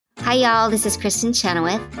Hi, y'all. This is Kristen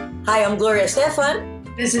Chenoweth. Hi, I'm Gloria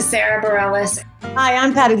Estefan. This is Sarah Bareilles. Hi,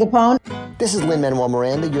 I'm Patti LuPone. This is Lin-Manuel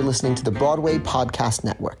Miranda. You're listening to the Broadway Podcast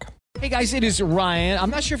Network. Hey guys, it is Ryan. I'm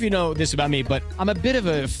not sure if you know this about me, but I'm a bit of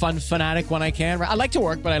a fun fanatic when I can. I like to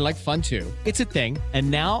work, but I like fun too. It's a thing. And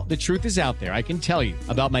now the truth is out there. I can tell you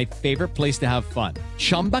about my favorite place to have fun.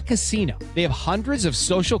 Chumba Casino. They have hundreds of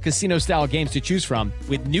social casino style games to choose from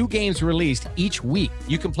with new games released each week.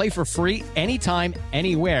 You can play for free anytime,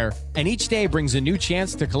 anywhere. And each day brings a new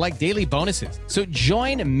chance to collect daily bonuses. So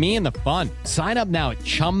join me in the fun. Sign up now at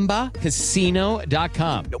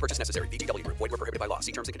ChumbaCasino.com. No purchase necessary. VGW Group. Void where prohibited by law.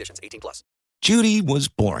 See terms and conditions. 18+. Judy was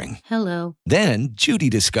boring. Hello. Then Judy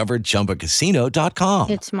discovered ChumbaCasino.com.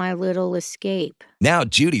 It's my little escape. Now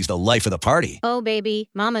Judy's the life of the party. Oh, baby,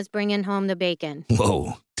 mama's bringing home the bacon.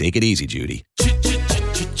 Whoa, take it easy, Judy.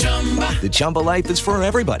 The Chumba life is for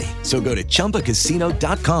everybody. So go to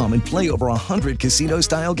ChumbaCasino.com and play over 100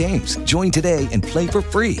 casino-style games. Join today and play for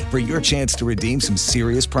free for your chance to redeem some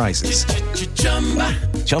serious prizes.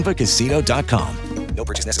 ChumbaCasino.com. No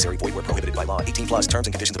purchase necessary. Void where prohibited by law. 18+. Terms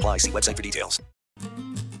and conditions apply. See website for details.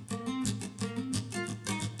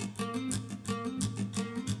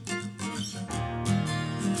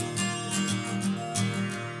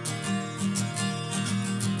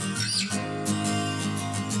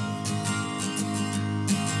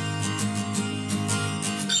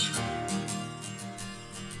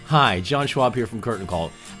 Hi, John Schwab here from Curtain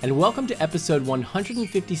Call, and welcome to episode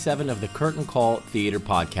 157 of the Curtain Call Theater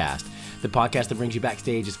Podcast, the podcast that brings you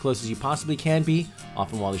backstage as close as you possibly can be,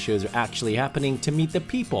 often while the shows are actually happening, to meet the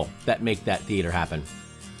people that make that theater happen.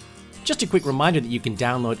 Just a quick reminder that you can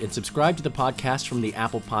download and subscribe to the podcast from the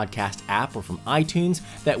Apple Podcast app or from iTunes.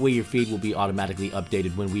 That way your feed will be automatically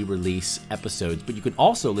updated when we release episodes. But you can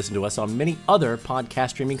also listen to us on many other podcast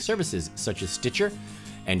streaming services, such as Stitcher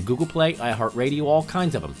and Google Play, iHeartRadio, all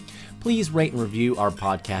kinds of them. Please rate and review our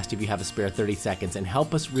podcast if you have a spare 30 seconds and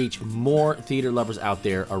help us reach more theater lovers out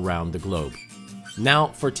there around the globe. Now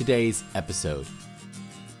for today's episode.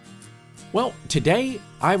 Well, today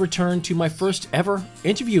I return to my first ever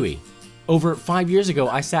interviewee. Over 5 years ago,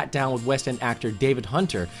 I sat down with West End actor David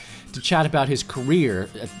Hunter to chat about his career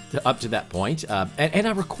up to that point, and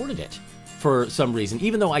I recorded it for some reason,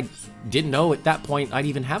 even though I didn't know at that point I'd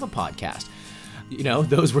even have a podcast. You know,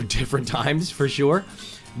 those were different times for sure.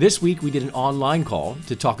 This week we did an online call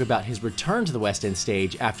to talk about his return to the West End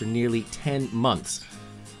stage after nearly 10 months.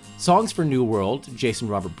 Songs for New World, Jason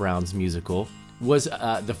Robert Brown's musical, was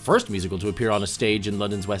the first musical to appear on a stage in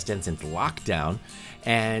London's West End since lockdown,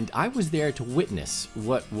 and I was there to witness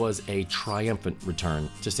what was a triumphant return,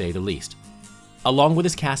 to say the least. Along with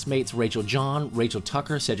his castmates Rachel John, Rachel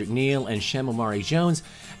Tucker, Cedric Neal, and Shem Omari Jones,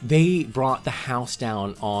 they brought the house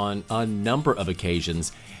down on a number of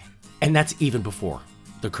occasions, and that's even before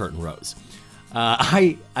the curtain rose.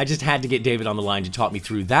 I just had to get David on the line to talk me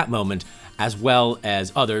through that moment, as well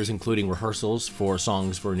as others, including rehearsals for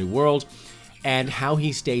Songs for a New World, and how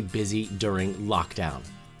he stayed busy during lockdown.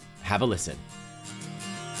 Have a listen.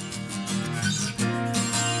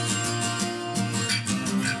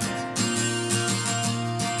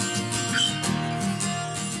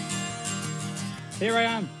 Here I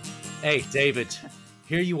am. Hey, David.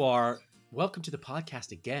 Here you are. Welcome to the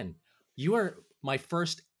podcast again. You are my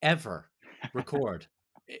first ever record.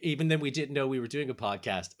 Even then, we didn't know we were doing a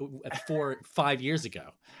podcast 5 years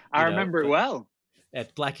ago. I remember it well.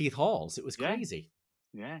 At Blackheath Halls. It was crazy.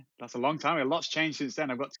 Yeah, that's a long time. A lot's changed since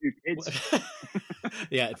then. I've got 2 kids.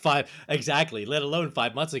 Yeah, exactly. Let alone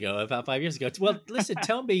 5 months ago, about 5 years ago. Well, listen,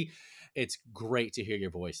 tell me. It's great to hear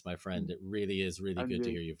your voice, my friend. It really is really good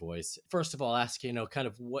to hear your voice. First of all, ask, kind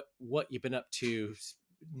of what you've been up to,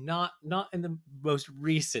 not in the most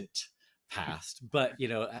recent past, but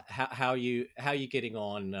how you getting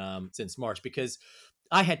on since March, because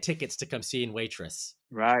I had tickets to come see in Waitress.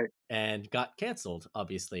 Right. And got canceled,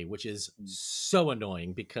 obviously, which is so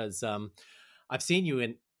annoying because I've seen you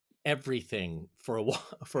in everything for a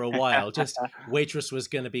while. Just Waitress was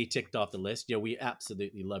going to be ticked off the list. We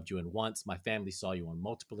absolutely loved you in Once. My family saw you on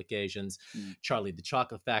multiple occasions. Charlie the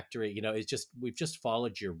Chocolate Factory. It's just, we've just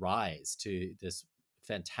followed your rise to this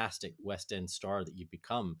fantastic West End star that you've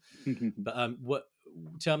become. But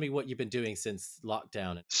tell me what you've been doing since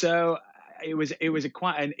lockdown. So it was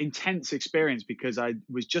quite an intense experience because I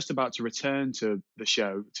was just about to return to the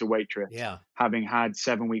show, to Waitress, having had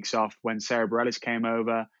 7 weeks off when Sarah Bareilles came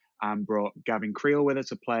over and brought Gavin Creel with her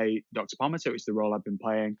to play Dr. Pomato, which is the role I've been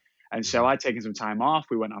playing. And so I'd taken some time off.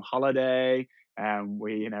 We went on holiday, and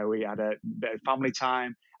we had a bit of family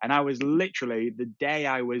time. And I was literally, the day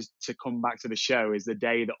I was to come back to the show is the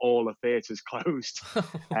day that all the theatres closed.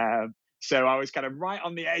 So I was kind of right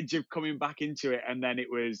on the edge of coming back into it, and then it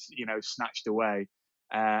was, snatched away.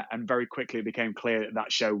 And very quickly it became clear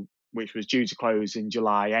that show, which was due to close in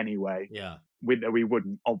July anyway, we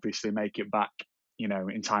wouldn't obviously make it back,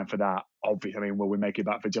 in time for that. Obviously, I mean, will we make it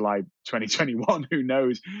back for July 2021? Who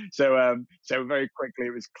knows? So very quickly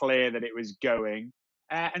it was clear that it was going,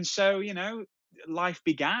 and so life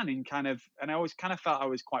began and I always kind of felt I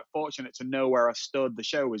was quite fortunate to know where I stood. The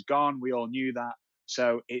show was gone. We all knew that.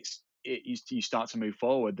 So you start to move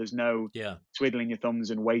forward. There's no twiddling your thumbs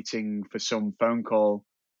and waiting for some phone call.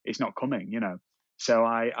 It's not coming, So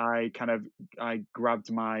I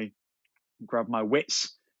grabbed my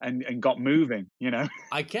wits and got moving,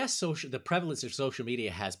 I guess the prevalence of social media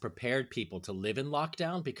has prepared people to live in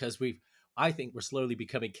lockdown, because I think we're slowly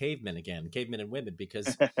becoming cavemen and women,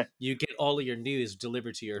 because you get all of your news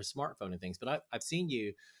delivered to your smartphone and things. But I've seen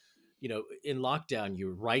you, in lockdown,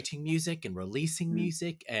 you're writing music and releasing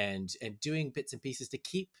music and doing bits and pieces to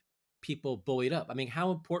keep people buoyed up. I mean, how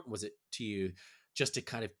important was it to you just to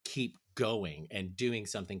kind of keep going and doing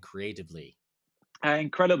something creatively?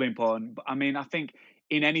 Incredibly important. I mean, I think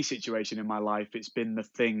in any situation in my life, it's been the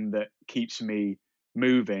thing that keeps me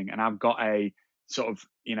moving. And I've got a sort of,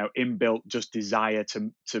 inbuilt just desire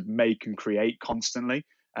to make and create constantly.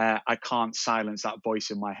 I can't silence that voice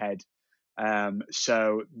in my head.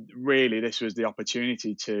 So really, this was the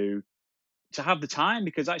opportunity to have the time,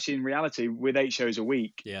 because actually in reality, with 8 shows a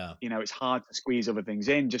week, it's hard to squeeze other things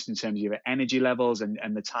in, just in terms of your energy levels and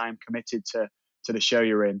the time committed to the show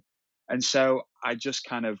you're in. And so I just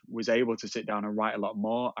kind of was able to sit down and write a lot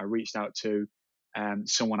more. I reached out to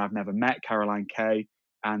someone I've never met, Caroline Kay,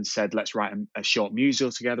 and said, let's write a short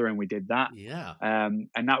musical together. And we did that. Yeah.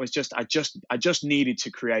 And that was I just needed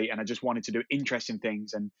to create, and I just wanted to do interesting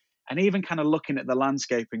things, and even kind of looking at the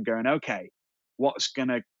landscape and going, okay, what's going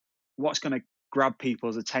to grab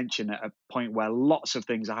people's attention at a point where lots of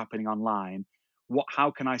things are happening online?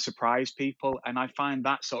 How can I surprise people? And I find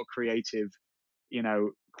that sort of creative,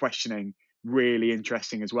 questioning really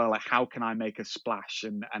interesting as well. Like, how can I make a splash,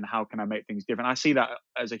 and how can I make things different? I see that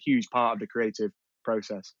as a huge part of the creative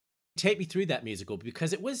process. Take me through that musical,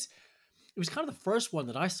 because it was kind of the first one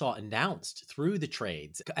that I saw announced through the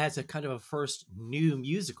trades as a kind of a first new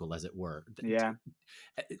musical, as it were. Yeah.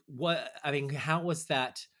 How was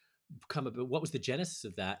that come about? What was the genesis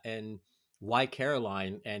of that, and why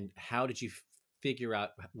Caroline, and how did you figure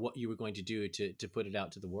out what you were going to do to put it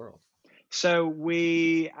out to the world? So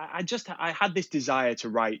I had this desire to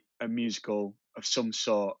write a musical of some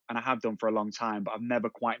sort, and I have done for a long time, but I've never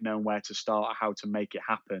quite known where to start or how to make it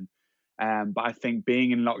happen. But I think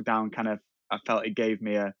being in lockdown I felt it gave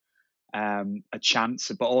me a chance,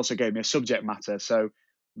 but also gave me a subject matter. So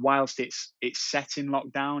whilst it's set in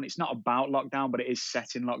lockdown, it's not about lockdown, but it is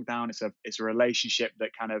set in lockdown. It's a relationship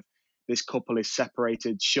that this couple is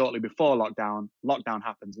separated shortly before lockdown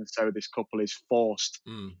happens. And so this couple is forced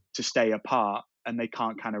to stay apart, and they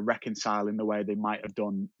can't kind of reconcile in the way they might have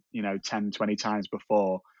done, 10, 20 times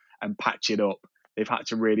before, and patch it up. They've had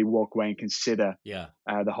to really walk away and consider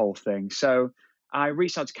the whole thing. So I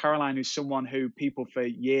reached out to Caroline, who's someone who people for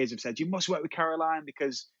years have said, you must work with Caroline,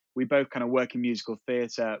 because we both kind of work in musical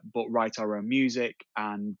theatre, but write our own music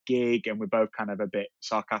and gig. And we're both kind of a bit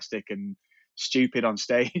sarcastic and stupid on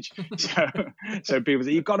stage. So people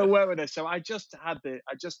say, you've got to work with us. So I just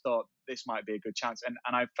thought this might be a good chance. And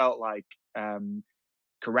I felt like,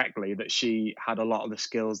 correctly, that she had a lot of the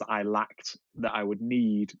skills that I lacked, that I would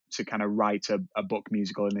need to kind of write a book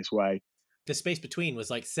musical in this way. The space between was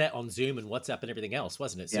like set on Zoom and WhatsApp and everything else,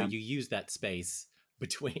 wasn't it? So you use that space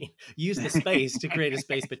between, use the space to create a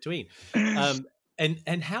space between.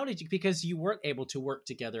 And how did you, because you weren't able to work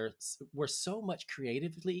together, where so much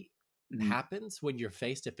creatively happens when you're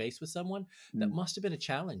face to face with someone, that must have been a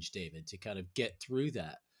challenge, David, to kind of get through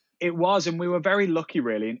that. It was, and we were very lucky,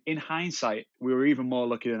 really. In hindsight, we were even more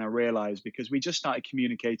lucky than I realized, because we just started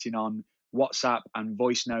communicating on WhatsApp and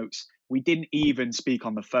voice notes. We didn't even speak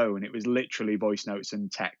on the phone. It was literally voice notes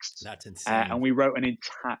and texts. That's insane. And we wrote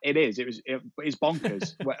it's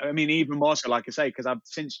bonkers. I mean, even more so, like I say, because I've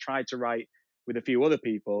since tried to write with a few other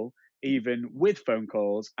people, even with phone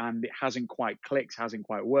calls, and it hasn't quite clicked, hasn't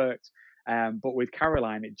quite worked. But with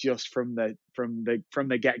Caroline, it just from the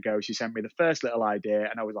get-go, she sent me the first little idea,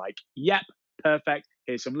 and I was like, yep, perfect.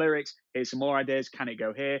 Here's some lyrics. Here's some more ideas. Can it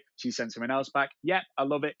go here? She sent something else back. Yep, I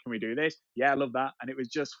love it. Can we do this? Yeah, I love that. And it was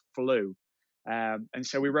just flew. And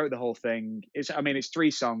so we wrote the whole thing. It's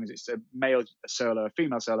 3 songs. It's a male solo, a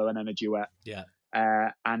female solo, and then a duet. Yeah.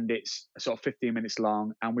 And it's sort of 15 minutes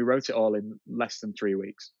long, and we wrote it all in less than 3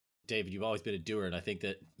 weeks. David, you've always been a doer, and I think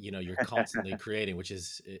that you're constantly creating, which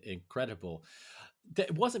is incredible.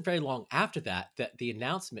 it wasn't very long after that the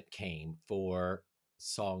announcement came for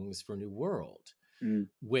Songs for New World,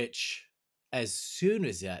 which as soon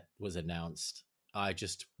as that was announced, I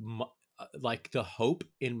just like the hope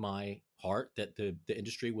in my heart that the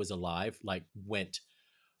industry was alive, like went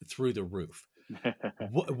through the roof.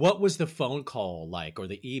 What was the phone call like, or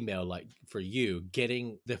the email like for you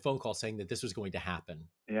getting the phone call saying that this was going to happen?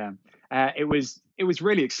 Yeah, it was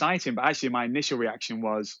really exciting, but actually my initial reaction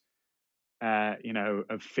was,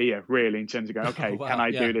 of fear, really, in terms of going, okay, Wow, can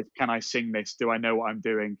I do this? Can I sing this? Do I know what I'm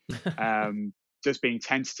doing? Just being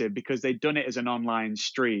tentative, because they'd done it as an online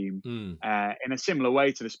stream in a similar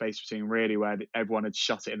way to the Space Between, really, where everyone had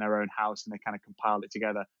shot it in their own house and they kind of compiled it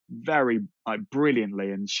together very brilliantly.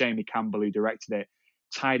 And Shamie Campbell, who directed it,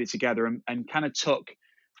 tied it together and kind of took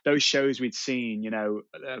those shows we'd seen,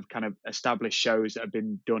 kind of established shows that have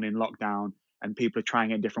been done in lockdown and people are trying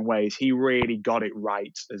it in different ways. He really got it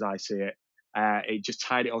right, as I see it. It just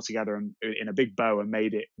tied it all together in a big bow and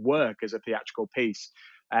made it work as a theatrical piece.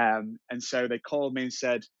 And so they called me and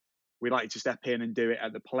said, we'd like you to step in and do it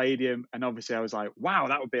at the Palladium. And obviously I was like, wow,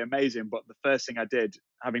 that would be amazing. But the first thing I did,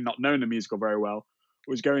 having not known the musical very well,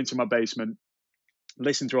 was go into my basement,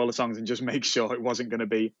 listen to all the songs and just make sure it wasn't going to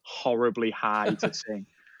be horribly high to sing.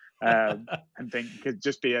 And think it could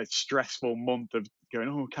just be a stressful month of going,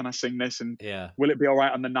 oh, can I sing this? And will it be all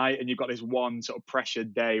right on the night? And you've got this one sort of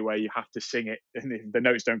pressured day where you have to sing it. And if the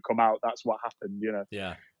notes don't come out, that's what happened,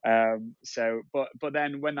 Yeah. But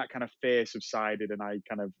then when that kind of fear subsided and I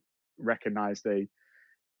kind of recognized the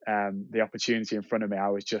opportunity in front of me, I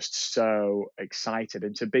was just so excited.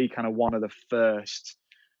 And to be kind of one of the first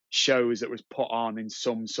shows that was put on in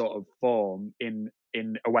some sort of form in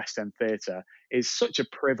a West End theatre is such a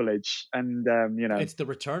privilege. And it's the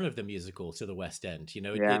return of the musical to the West End.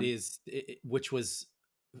 It is, which was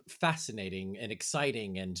fascinating and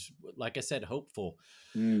exciting and, like I said, hopeful.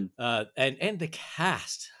 And the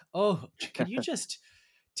cast. Oh, can you just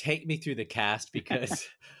take me through the cast? Because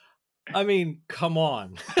I mean, come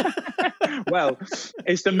on. Well,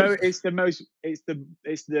 it's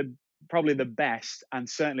probably the best and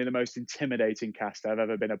certainly the most intimidating cast I've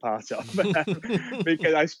ever been a part of.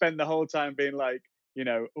 Because I spent the whole time being like,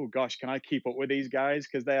 oh gosh, can I keep up with these guys?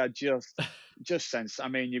 Because they are just sense. I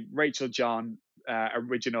mean, Rachel John,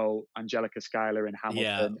 original Angelica Schuyler in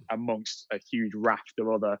Hamilton, amongst a huge raft of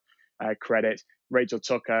other credits. Rachel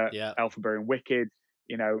Tucker, Elphaba in Wicked,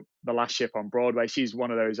 The Last Ship on Broadway. She's one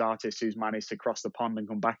of those artists who's managed to cross the pond and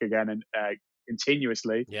come back again and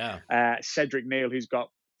continuously. Cedric Neal, who's got,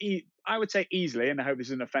 I would say easily, and I hope this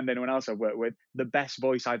doesn't offend anyone else I've worked with, the best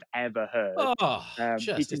voice I've ever heard.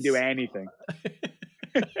 He can do anything.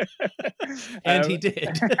 And he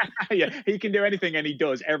did. He can do anything, and he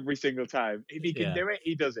does every single time. If he can do it,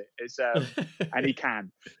 he does it. It's and he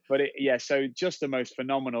can. But so just the most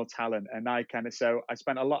phenomenal talent. And I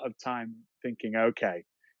spent a lot of time thinking, okay,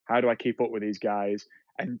 how do I keep up with these guys?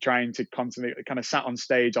 And trying to constantly kind of sat on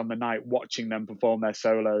stage on the night watching them perform their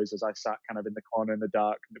solos as I sat kind of in the corner in the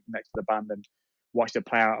dark next to the band and watched it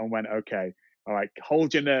play out and went, okay, all right,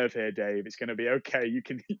 hold your nerve here, Dave. It's going to be okay. You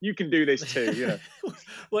can do this too.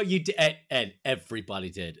 Well, you did, and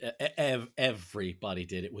everybody did. Everybody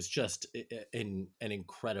did. It was just an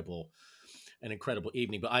incredible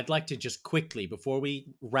evening. But I'd like to just quickly, before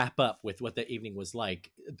we wrap up with what the evening was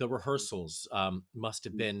like, the rehearsals must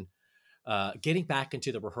have been getting back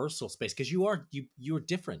into the rehearsal space, because you're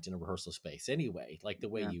different in a rehearsal space anyway, like the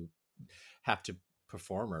way you have to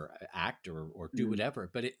perform or act or do whatever.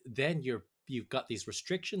 But then you've got these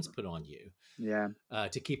restrictions put on you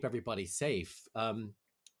to keep everybody safe.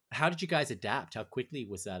 How did you guys adapt? How quickly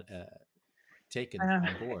was that taken on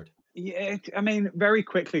board? Yeah, I mean, very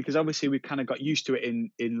quickly, because obviously we kind of got used to it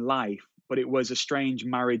in life, but it was a strange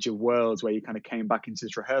marriage of worlds where you kind of came back into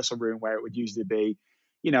this rehearsal room where it would usually be,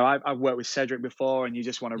 I've worked with Cedric before, and you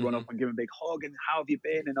just want to run up and give him a big hug and how have you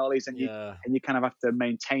been and all these, and you kind of have to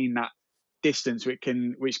maintain that distance, which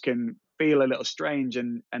can feel a little strange,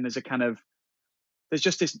 and there's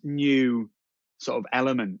just this new sort of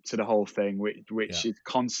element to the whole thing, which is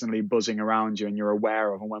constantly buzzing around you and you're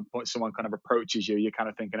aware of. And when someone kind of approaches you, you're kind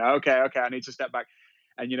of thinking, okay, I need to step back.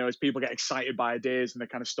 And, as people get excited by ideas and they're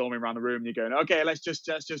kind of storming around the room, you're going, okay, let's just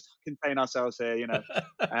contain ourselves here,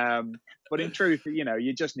 But in truth,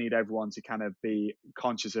 you just need everyone to kind of be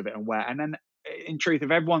conscious of it and aware. And then in truth, if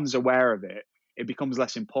everyone's aware of it, it becomes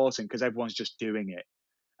less important because everyone's just doing it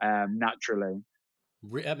naturally.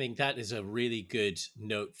 I mean, that is a really good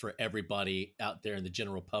note for everybody out there in the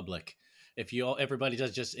general public. If everybody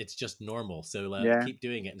does it's just normal. So keep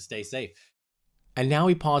doing it and stay safe. And now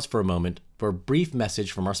we pause for a moment for a brief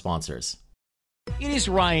message from our sponsors. It is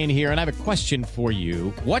Ryan here, and I have a question for you.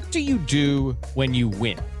 What do you do when you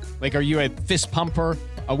win? Like, are you a fist pumper,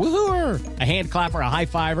 a woohooer, a hand clapper, a high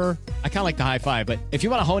fiver? I kind of like the high five, but if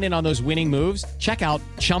you want to hone in on those winning moves, check out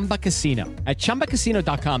Chumba Casino. At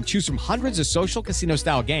ChumbaCasino.com, choose from hundreds of social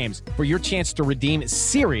casino-style games for your chance to redeem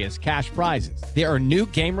serious cash prizes. There are new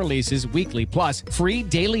game releases weekly, plus free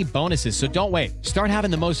daily bonuses. So don't wait. Start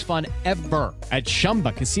having the most fun ever at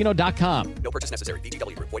ChumbaCasino.com. No purchase necessary.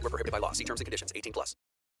 VGW. Void where prohibited by law. See terms and conditions. 18+.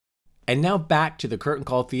 And now back to the Curtain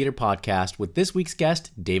Call Theater podcast with this week's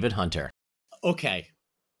guest, David Hunter. Okay.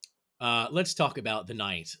 Let's talk about the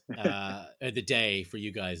night, the day for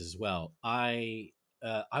you guys as well. I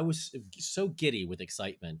was so giddy with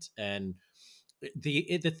excitement, and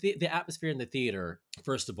the atmosphere in the theater,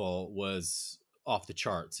 first of all, was off the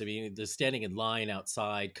charts. I mean, the standing in line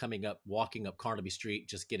outside, walking up Carnaby Street,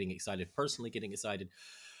 just personally getting excited.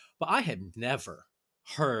 But I have never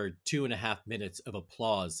heard 2.5 minutes of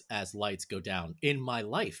applause as lights go down in my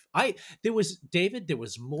life. There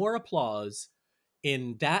was more applause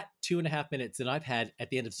in that 2.5 minutes than I've had at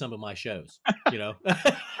the end of some of my shows, you know?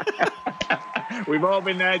 We've all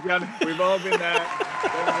been there, John. We've all been there.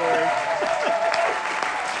 Don't worry.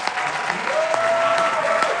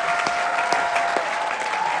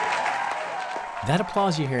 That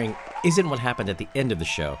applause you're hearing isn't what happened at the end of the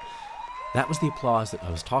show. That was the applause that I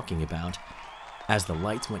was talking about as the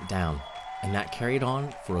lights went down, and that carried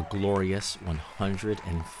on for a glorious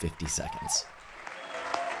 150 seconds.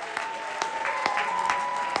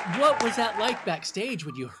 What was that like backstage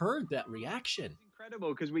when you heard that reaction?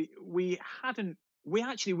 Incredible, because we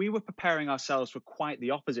were preparing ourselves for quite the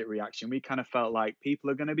opposite reaction. We kind of felt like people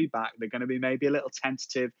are going to be back. They're going to be maybe a little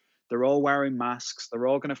tentative. They're all wearing masks. They're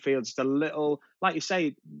all going to feel just a little, like you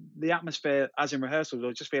say, the atmosphere, as in rehearsals,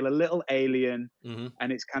 will just feel a little alien. Mm-hmm.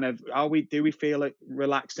 And it's kind of, do we feel like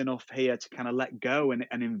relaxed enough here to kind of let go and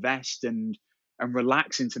invest and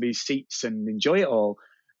relax into these seats and enjoy it all?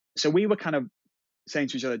 So we were kind of saying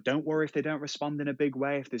to each other, don't worry if they don't respond in a big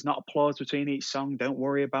way. If there's not applause between each song, don't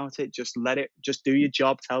worry about it. Just just do your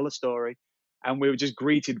job, tell the story. And we were just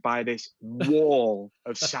greeted by this wall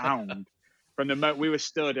of sound from the moment we were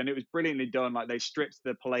stood, and it was brilliantly done. Like, they stripped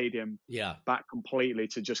the Palladium back completely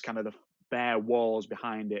to just kind of the bare walls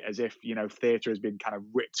behind it, as if, you know, theatre has been kind of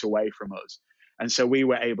ripped away from us. And so we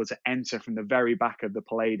were able to enter from the very back of the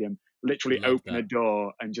Palladium, literally open a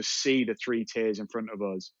door and just see the three tiers in front of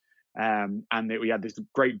us. And we had this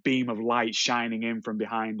great beam of light shining in from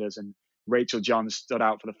behind us, and Rachel Johns stood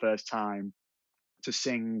out for the first time to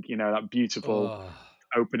sing, you know, that beautiful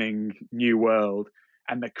opening New World,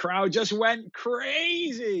 and the crowd just went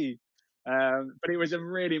crazy. But it was a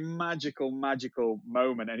really magical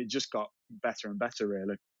moment, and it just got better and better,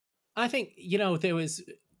 really. I think, you know, there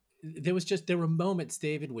were moments,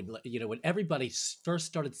 David, when everybody first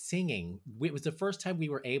started singing. It was the first time we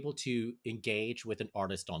were able to engage with an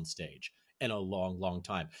artist on stage in a long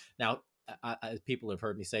time. Now, people have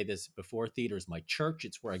heard me say this before. Theater is my church.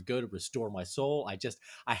 It's where I go to restore my soul.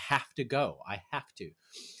 I have to go. I have to.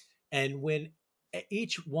 And when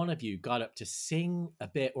each one of you got up to sing a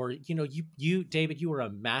bit, or, you know, you David, you were a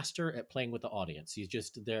master at playing with the audience.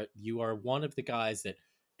 You are one of the guys that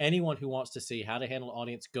anyone who wants to see how to handle an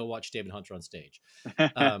audience, go watch David Hunter on stage,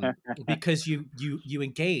 because you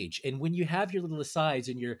engage. And when you have your little asides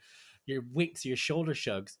and your winks, your shoulder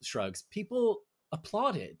shrugs, people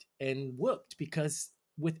applauded and whooped, because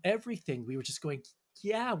with everything we were just going,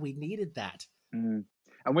 yeah, we needed that. And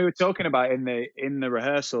we were talking about in the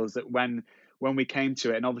rehearsals that when we came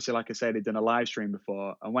to it, and obviously, like I said, they'd done a live stream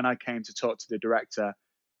before, and when I came to talk to the director,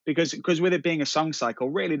 because with it being a song cycle,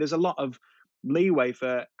 really there's a lot of leeway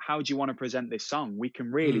for how do you want to present this song. We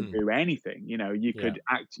can really do anything. You know, you could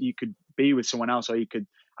act, you could be with someone else, or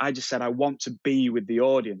I just said I want to be with the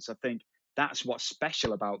audience. I think that's what's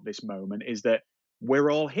special about this moment, is that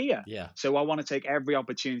we're all here. Yeah. So I want to take every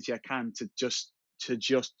opportunity I can to just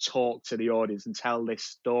talk to the audience and tell this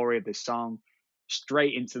story of this song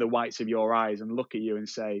straight into the whites of your eyes, and look at you and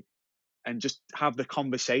say, and just have the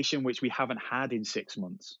conversation which we haven't had in 6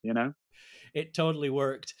 months, you know? It totally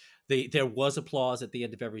worked. There was applause at the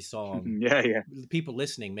end of every song. Yeah. People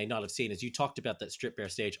listening may not have seen, as you talked about that strip bare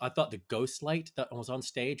stage. I thought the ghost light that was on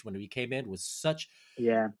stage when we came in was such.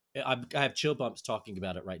 Yeah. I have chill bumps talking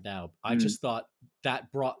about it right now. I just thought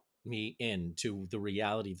that brought me into the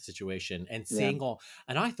reality of the situation, and seeing all.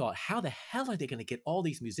 And I thought, how the hell are they going to get all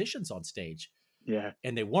these musicians on stage? Yeah.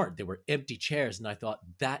 And they weren't. They were empty chairs, and I thought,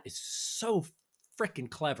 that is so freaking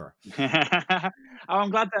clever.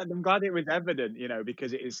 I'm glad it was evident, you know,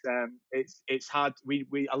 because it is it's hard.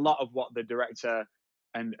 We a lot of what the director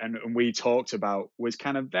and we talked about was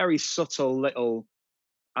kind of very subtle little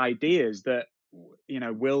ideas that,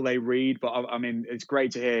 will they read? But I mean, it's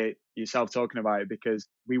great to hear yourself talking about it, because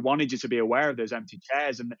we wanted you to be aware of those empty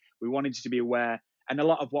chairs, and we wanted you to be aware. And a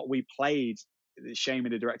lot of what we played, Shamey,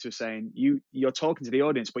 the director, was saying, you're talking to the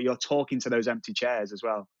audience, but you're talking to those empty chairs as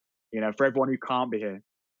well, for everyone who can't be here.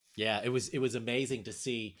 Yeah, it was amazing to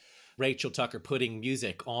see Rachel Tucker putting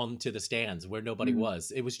music onto the stands where nobody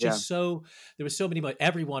was. It was just there was so many,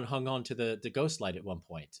 everyone hung on to the ghost light at one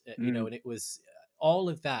point, and it was all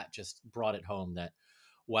of that just brought it home that,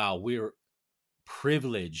 wow, we're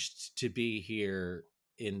privileged to be here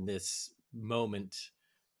in this moment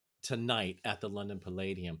tonight at the London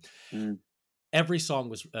Palladium. Every song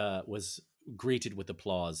was greeted with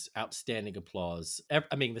applause, outstanding applause.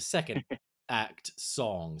 I mean, the second act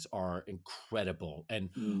songs are incredible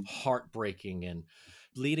and heartbreaking, and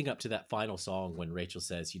leading up to that final song when Rachel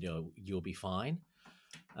says, you'll be fine,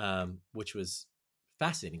 which was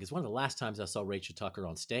fascinating, because one of the last times I saw Rachel Tucker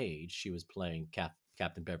on stage, she was playing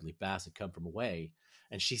Captain Beverly Bass in Come From Away,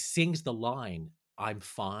 and she sings the line, "I'm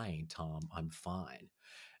fine, Tom, I'm fine."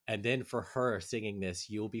 And then for her singing this,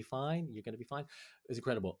 "You'll be fine, you're going to be fine," it was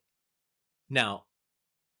incredible. Now,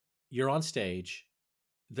 you're on stage,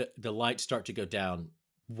 the lights start to go down.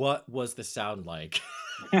 What was the sound like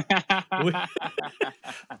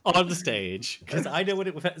on the stage? Because I know what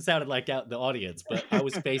it sounded like out in the audience, but I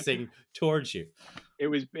was facing towards you. It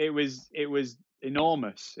was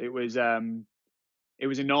enormous. It was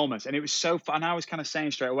enormous, and it was so fun. I was kind of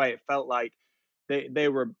saying straight away, it felt like they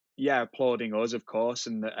were applauding us, of course,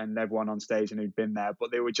 and everyone on stage and who'd been there,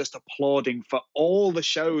 but they were just applauding for all the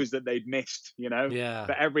shows that they'd missed, for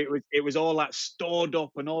it was all that stored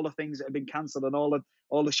up, and all the things that had been cancelled, and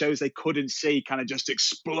all the shows they couldn't see kind of just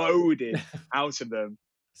exploded out of them.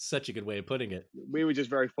 Such a good way of putting it. We were just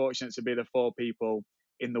very fortunate to be the 4 people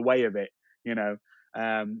in the way of it,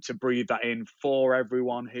 to breathe that in for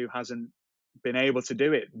everyone who hasn't been able to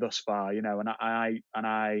do it thus far, and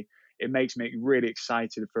I it makes me really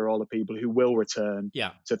excited for all the people who will return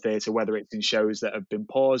to theatre, whether it's in shows that have been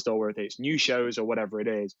paused or whether it's new shows or whatever it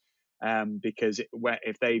is, because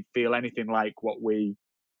if they feel anything like what we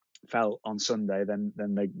felt on Sunday, then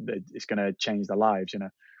it's going to change their lives,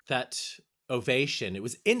 That ovation, it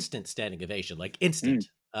was instant standing ovation, like instant.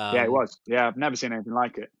 It was. Yeah, I've never seen anything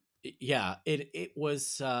like it. Yeah, it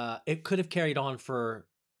was. It could have carried on for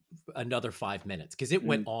another 5 minutes, because it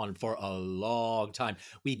went on for a long time.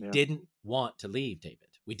 We didn't want to leave, David.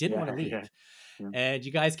 We didn't want to leave. And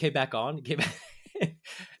you guys came back on,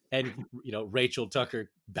 and Rachel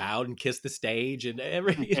Tucker bowed and kissed the stage, and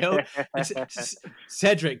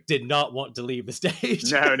Cedric did not want to leave the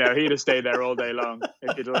stage. No, he'd have stayed there all day long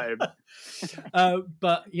if you'd let him.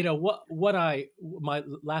 But my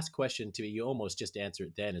last question to you almost just answered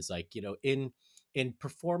it then, is like, in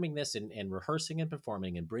performing this and rehearsing and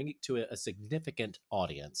performing and bringing it to a significant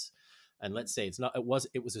audience, and let's say it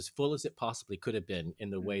was as full as it possibly could have been in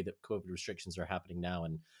the way that COVID restrictions are happening now.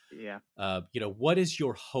 And what is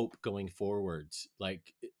your hope going forward?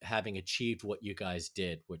 Like, having achieved what you guys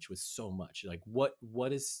did, which was so much, like what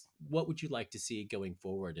would you like to see going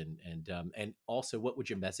forward? And also, what would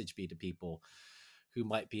your message be to people who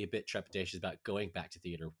might be a bit trepidatious about going back to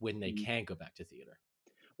theater when they can go back to theater?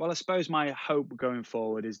 Well, I suppose my hope going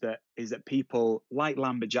forward is that people like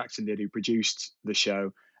Lambert Jackson did, who produced the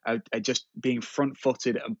show, are just being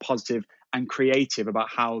front-footed and positive and creative about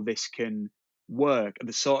how this can work,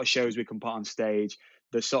 the sort of shows we can put on stage,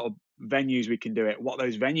 the sort of venues we can do it, what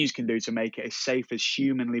those venues can do to make it as safe as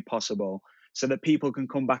humanly possible, so that people can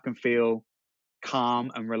come back and feel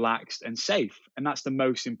calm and relaxed and safe. And that's the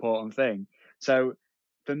most important thing. So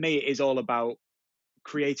for me, it is all about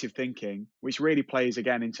creative thinking, which really plays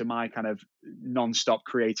again into my kind of non-stop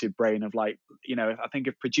creative brain of, like, I think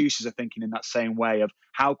if producers are thinking in that same way of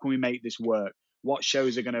how can we make this work, what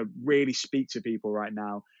shows are going to really speak to people right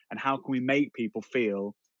now, and how can we make people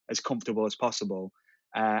feel as comfortable as possible.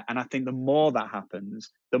 And I think the more that happens,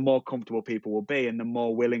 the more comfortable people will be, and the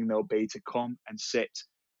more willing they'll be to come and sit,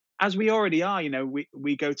 as we already are.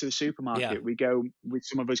 We go to the supermarket, we go, with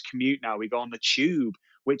some of us commute now, we go on the tube,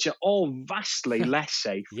 which are all vastly less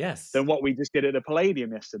safe than what we just did at the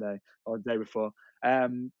Palladium yesterday or the day before.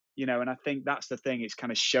 And I think that's the thing. It's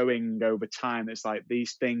kind of showing over time. It's like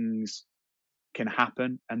these things can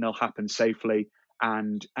happen, and they'll happen safely.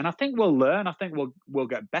 And I think we'll learn. I think we'll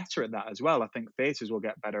get better at that as well. I think theatres will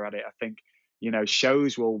get better at it. I think,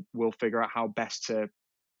 shows will figure out how best to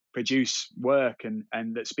produce work and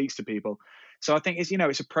that speaks to people. So I think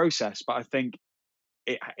it's a process, but I think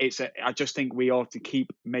I just think we ought to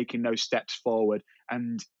keep making those steps forward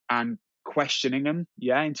and questioning them,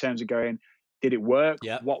 in terms of going, did it work?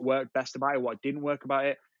 Yep. What worked best about it? What didn't work about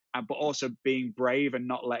it? But also being brave and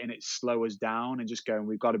not letting it slow us down, and just going,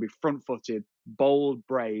 we've got to be front-footed, bold,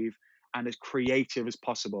 brave, and as creative as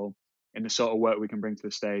possible in the sort of work we can bring to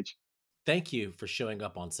the stage. Thank you for showing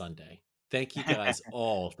up on Sunday. Thank you guys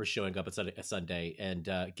all for showing up at Sunday and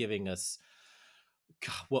giving us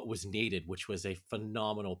what was needed, which was a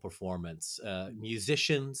phenomenal performance.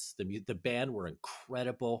 Musicians, the band were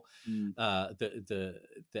incredible. The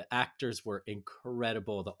actors were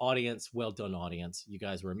incredible. The audience, well done, audience. You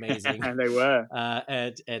guys were amazing. And they were.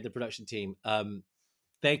 And the production team.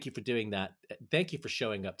 Thank you for doing that. Thank you for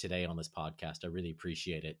showing up today on this podcast. I really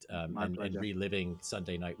appreciate it. And reliving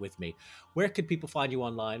Sunday night with me. Where could people find you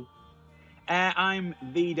online? I'm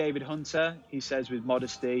the David Hunter, he says with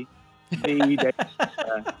modesty. The David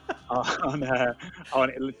Hunter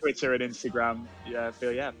on Twitter and Instagram.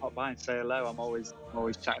 Pop by and say hello. I'm always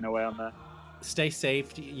chatting away on there. Stay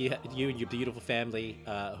safe, you and your beautiful family.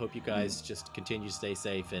 Hope you guys just continue to stay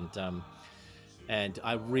safe, and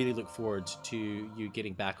I really look forward to you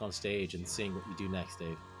getting back on stage and seeing what you do next,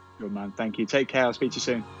 Dave. Good man, thank you. Take care. I'll speak to you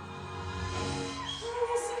soon.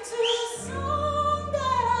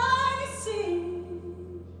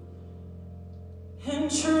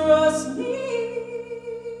 And trust me,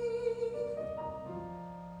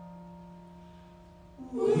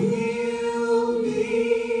 we'll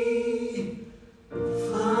be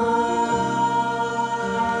fine.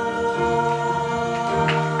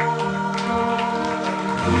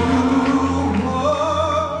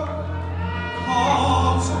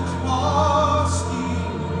 Comes across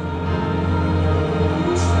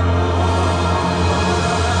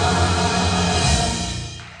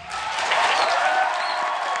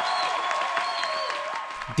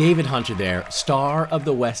David Hunter there, star of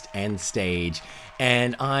the West End stage.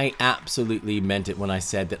 And I absolutely meant it when I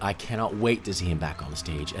said that I cannot wait to see him back on the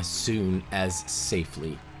stage as soon as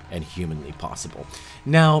safely and humanly possible.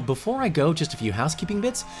 Now, before I go, just a few housekeeping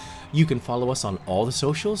bits. You can follow us on all the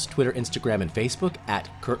socials, Twitter, Instagram, and Facebook at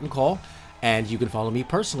Curtain Call. And you can follow me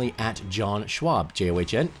personally at John Schwab,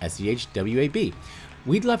 JOHNSCHWAB.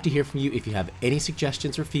 We'd love to hear from you if you have any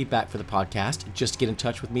suggestions or feedback for the podcast. Just get in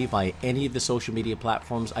touch with me via any of the social media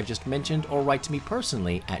platforms I just mentioned, or write to me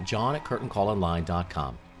personally at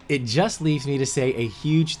john@curtaincallonline.com. It just leaves me to say a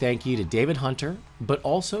huge thank you to David Hunter, but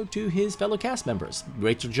also to his fellow cast members,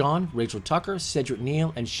 Rachel John, Rachel Tucker, Cedric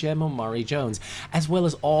Neal, and Shemo Mari Jones, as well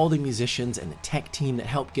as all the musicians and the tech team that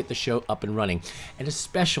helped get the show up and running. And a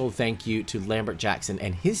special thank you to Lambert Jackson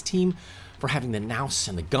and his team for having the nous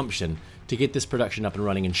and the gumption to get this production up and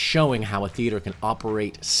running and showing how a theater can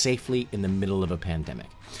operate safely in the middle of a pandemic.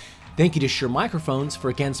 Thank you to Shure Microphones for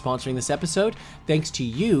again sponsoring this episode. Thanks to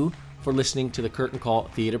you for listening to the Curtain Call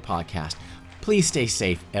Theater Podcast. Please stay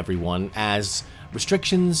safe, everyone, as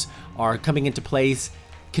restrictions are coming into place.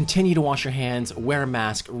 Continue to wash your hands, wear a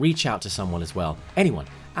mask, reach out to someone as well. Anyone,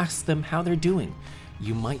 ask them how they're doing.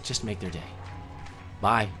 You might just make their day.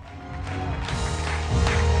 Bye.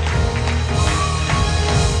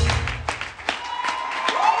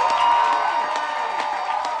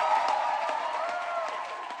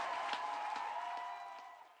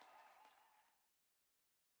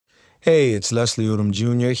 Hey, it's Leslie Odom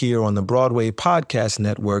Jr. here on the Broadway Podcast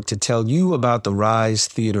Network to tell you about the Rise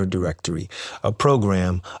Theater Directory, a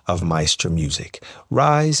program of Maestro Music.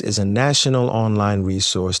 Rise is a national online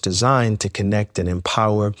resource designed to connect and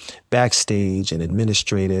empower backstage and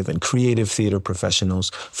administrative and creative theater professionals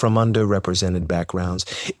from underrepresented backgrounds.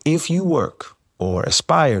 If you work or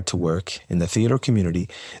aspire to work in the theater community,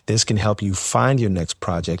 this can help you find your next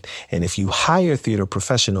project. And if you hire theater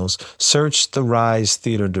professionals, search the Rise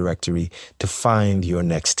Theater Directory to find your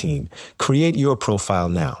next team. Create your profile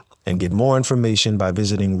now and get more information by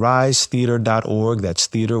visiting risetheater.org. That's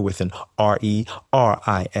theater with an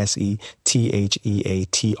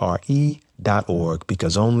RERISETHEATRE.org,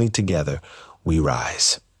 because only together we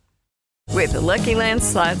rise. With the Lucky Land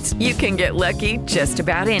Slots, you can get lucky just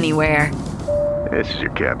about anywhere. This is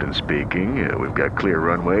your captain speaking. We've got clear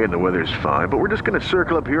runway and the weather's fine, but we're just going to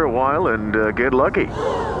circle up here a while and get lucky.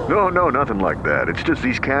 No, nothing like that. It's just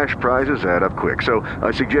these cash prizes add up quick. So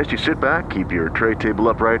I suggest you sit back, keep your tray table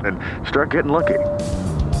upright, and start getting lucky.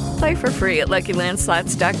 Play for free at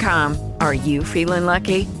LuckyLandSlots.com. Are you feeling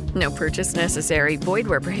lucky? No purchase necessary. Void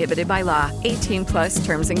where prohibited by law. 18+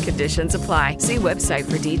 terms and conditions apply. See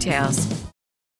website for details.